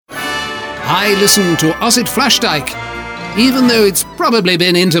I listen to Ossett Flushdyke, even though it's probably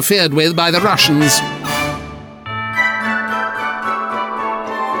been interfered with by the Russians.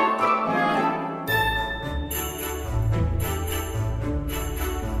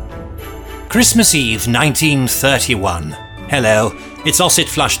 Christmas Eve 1931. Hello, it's Ossett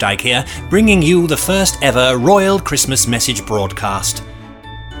Flushdyke here, bringing you the first ever Royal Christmas Message broadcast.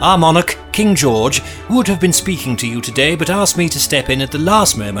 Our monarch, King George, would have been speaking to you today, but asked me to step in at the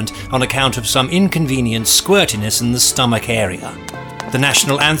last moment on account of some inconvenient squirtiness in the stomach area. The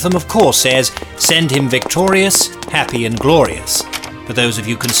national anthem, of course, says, "Send him victorious, happy and glorious." For those of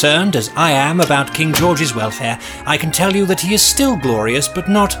you concerned, as I am, about King George's welfare, I can tell you that he is still glorious, but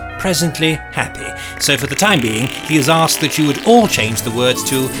not presently happy. So for the time being, he has asked that you would all change the words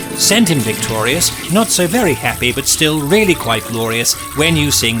to "Send him victorious, not so very happy, but still really quite glorious," when you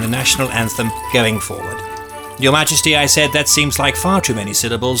sing the national anthem going forward. "Your Majesty," I said, "that seems like far too many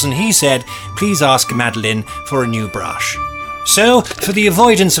syllables," and he said, "Please ask Madeline for a new brush." So, for the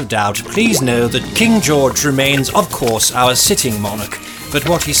avoidance of doubt, please know that King George remains, of course, our sitting monarch, but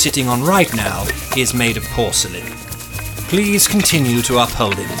what he's sitting on right now is made of porcelain. Please continue to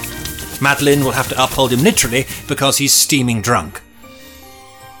uphold him. Madeline will have to uphold him literally because he's steaming drunk.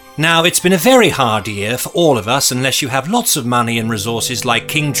 Now, it's been a very hard year for all of us unless you have lots of money and resources like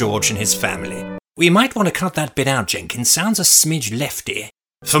King George and his family. We might want to cut that bit out, Jenkins. Sounds a smidge lefty.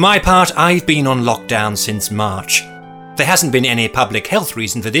 For my part, I've been on lockdown since March. There hasn't been any public health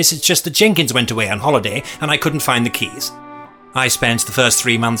reason for this, it's just that Jenkins went away on holiday and I couldn't find the keys. I spent the first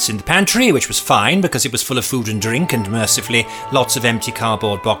 3 months in the pantry, which was fine because it was full of food and drink and, mercifully, lots of empty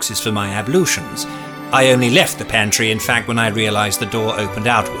cardboard boxes for my ablutions. I only left the pantry, in fact, when I realised the door opened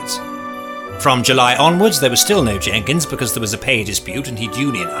outwards. From July onwards, there was still no Jenkins because there was a pay dispute and he'd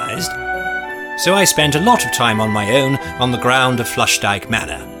unionised. So I spent a lot of time on my own on the ground of Flushdyke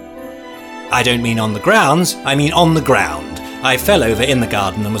Manor. I don't mean on the grounds, I mean on the ground. I fell over in the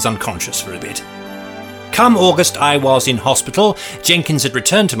garden and was unconscious for a bit. Come August, I was in hospital. Jenkins had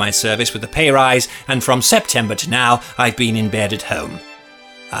returned to my service with a pay rise, and from September to now, I've been in bed at home.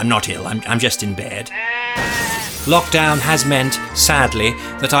 I'm not ill, I'm just in bed. Lockdown has meant, sadly,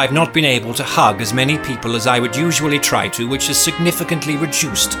 that I've not been able to hug as many people as I would usually try to, which has significantly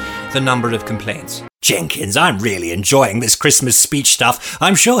reduced the number of complaints. Jenkins, I'm really enjoying this Christmas speech stuff.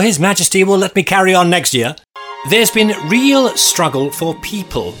 I'm sure His Majesty will let me carry on next year. There's been real struggle for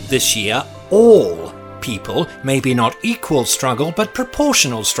people this year. All people, maybe not equal struggle, but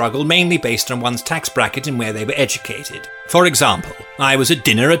proportional struggle, mainly based on one's tax bracket and where they were educated. For example, I was at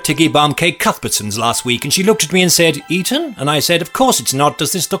dinner at Tiggy Barmcake Cuthbertson's last week and she looked at me and said, "Eton?" And I said, "Of course it's not.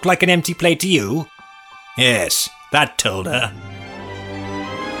 Does this look like an empty plate to you?" Yes, that told her.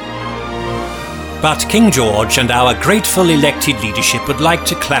 But King George and our grateful elected leadership would like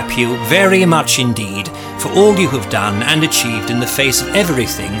to clap you very much indeed for all you have done and achieved in the face of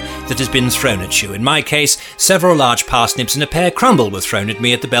everything that has been thrown at you. In my case, several large parsnips and a pear crumble were thrown at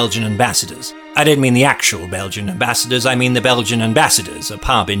me at the Belgian Ambassadors. I don't mean the actual Belgian Ambassadors, I mean the Belgian Ambassadors, a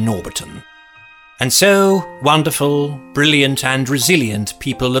pub in Norbiton. And so, wonderful, brilliant and resilient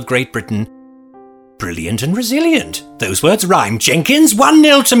people of Great Britain. Brilliant and resilient. Those words rhyme. Jenkins,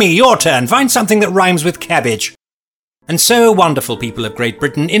 1-0 to me. Your turn. Find something that rhymes with cabbage. And so, wonderful people of Great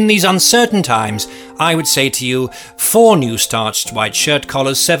Britain, in these uncertain times, I would say to you, 4 new starched white shirt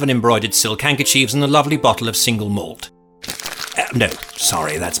collars, 7 embroidered silk handkerchiefs, and a lovely bottle of single malt. No,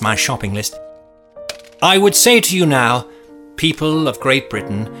 sorry, that's my shopping list. I would say to you now, people of Great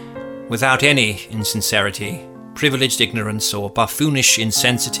Britain, without any insincerity, privileged ignorance, or buffoonish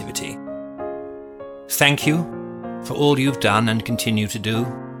insensitivity, thank you for all you've done and continue to do.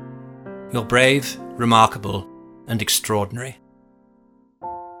 You're brave, remarkable, and extraordinary.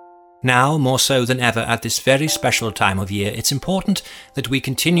 Now, more so than ever at this very special time of year, it's important that we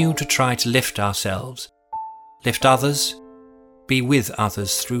continue to try to lift ourselves, lift others, be with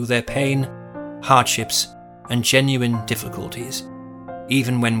others through their pain, hardships, and genuine difficulties,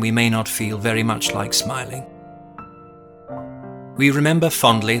 even when we may not feel very much like smiling. We remember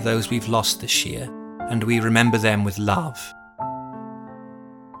fondly those we've lost this year, and we remember them with love.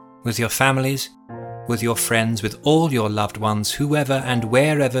 With your families, with your friends, with all your loved ones, whoever and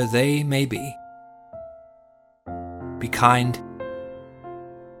wherever they may be. Be kind,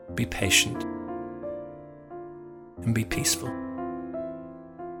 be patient, and be peaceful.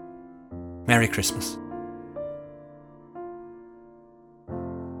 Merry Christmas.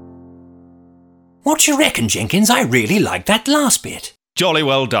 What do you reckon, Jenkins? I really liked that last bit. Jolly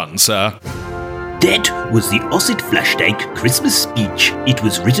well done, sir. That was the Ossett Flushdyke Christmas speech. It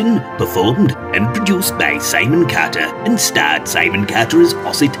was written, performed, and produced by Simon Carter, and starred Simon Carter as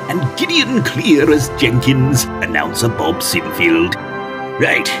Ossett and Gideon Clear as Jenkins, announcer Bob Sinfield.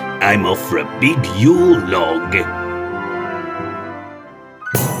 Right, I'm off for a big Yule log.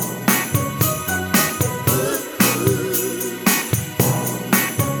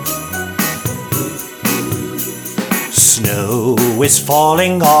 Snow is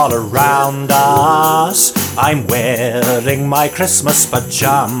falling all around us. I'm wearing my Christmas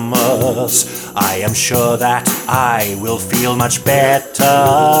pajamas. I am sure that I will feel much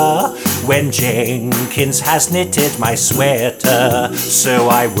better when Jenkins has knitted my sweater. So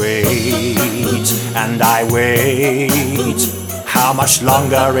I wait and I wait. How much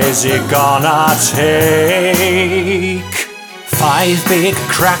longer is it gonna take? 5 big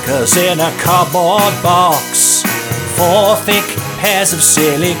crackers in a cardboard box, 4 thick pairs of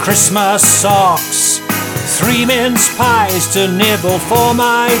silly Christmas socks, 3 mince pies to nibble for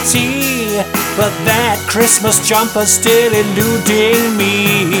my tea, but that Christmas jumper's still eluding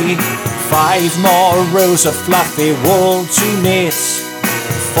me. 5 more rows of fluffy wool to knit,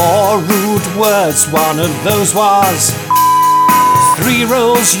 4 rude words, one of those was 3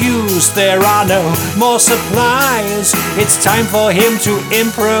 rolls used, there are no more supplies. It's time for him to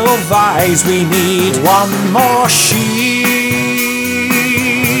improvise. We need 1 more sheep,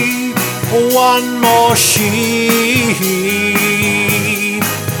 1 more sheep,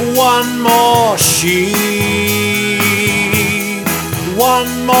 1 more sheep,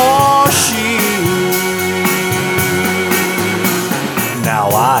 1 more sheep. Now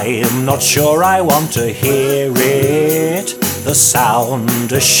I am not sure I want to hear it, the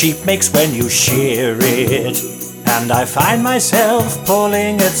sound a sheep makes when you shear it. And I find myself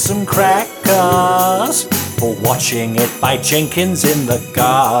pulling at some crackers or watching it by Jenkins in the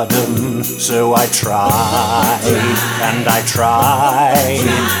garden. So I try and I try,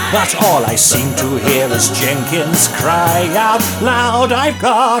 but all I seem to hear is Jenkins cry out loud. I've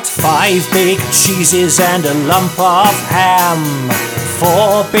got 5 big cheeses and a lump of ham,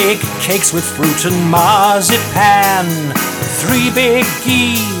 4 big cakes with fruit and marzipan, 3 big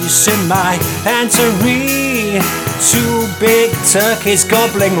geese in my pantry, 2 big turkeys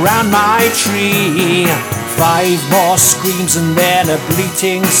gobbling round my tree, 5 more screams and then a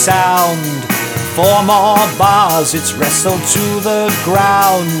bleating sound, 4 more bars, it's wrestled to the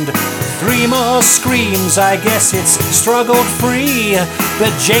ground, 3 more screams, I guess it's struggled free,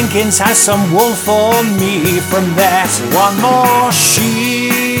 but Jenkins has some wool for me from that. 1 more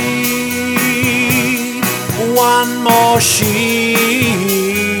sheep, 1 more sheep,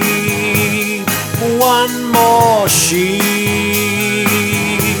 1 more sheep,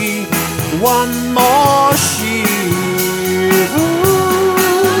 1 more sheep.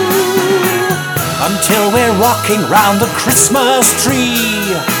 Until we're rocking round the Christmas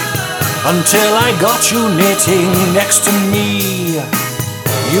tree, until I got you knitting next to me.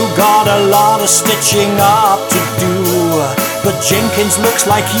 You got a lot of stitching up to do, but Jenkins looks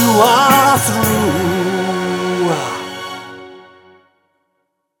like you are through.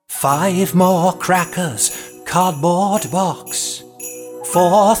 5 more crackers, cardboard box,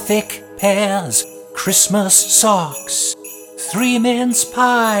 4 thick pairs, Christmas socks, 3 mince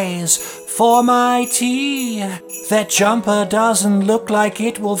pies for my tea. That jumper doesn't look like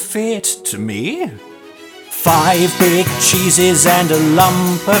it will fit to me. 5 big cheeses and a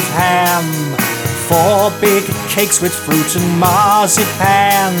lump of ham, 4 big cakes with fruit and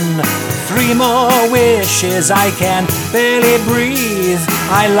marzipan, 3 more wishes, I can barely breathe.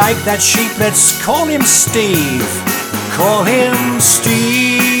 I like that sheep, let's call him Steve. Call him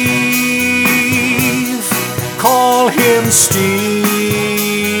Steve. Call him Steve.